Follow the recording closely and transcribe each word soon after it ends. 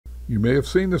You may have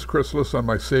seen this chrysalis on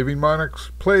my Saving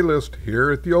Monarchs playlist here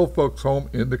at the old folks home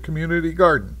in the community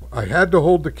garden. I had to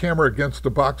hold the camera against the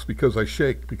box because I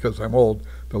shake because I'm old.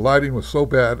 The lighting was so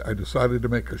bad I decided to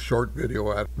make a short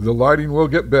video at it. The lighting will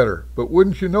get better, but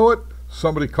wouldn't you know it?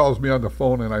 Somebody calls me on the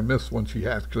phone and I miss when she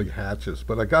actually hatches,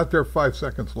 but I got there 5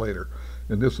 seconds later,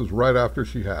 and this is right after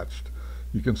she hatched.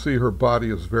 You can see her body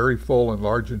is very full and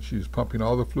large, and she's pumping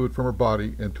all the fluid from her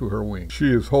body into her wings.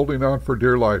 She is holding on for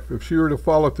dear life. If she were to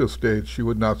fall at this stage, she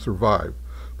would not survive,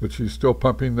 but she's still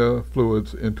pumping the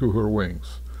fluids into her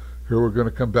wings. Here we're going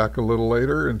to come back a little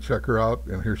later and check her out,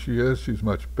 and here she is. She's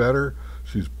much better.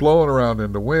 She's blowing around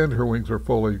in the wind. Her wings are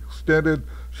fully extended.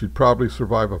 She'd probably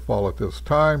survive a fall at this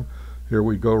time. Here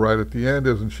we go right at the end.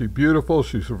 Isn't she beautiful?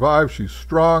 She survived. She's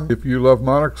strong. If you love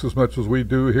monarchs as much as we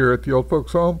do here at the old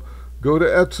folks home, go to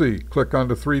Etsy, click on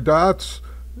the 3 dots.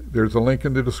 There's a link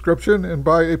in the description, and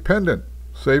buy a pendant.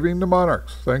 Saving the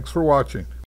Monarchs. Thanks for watching.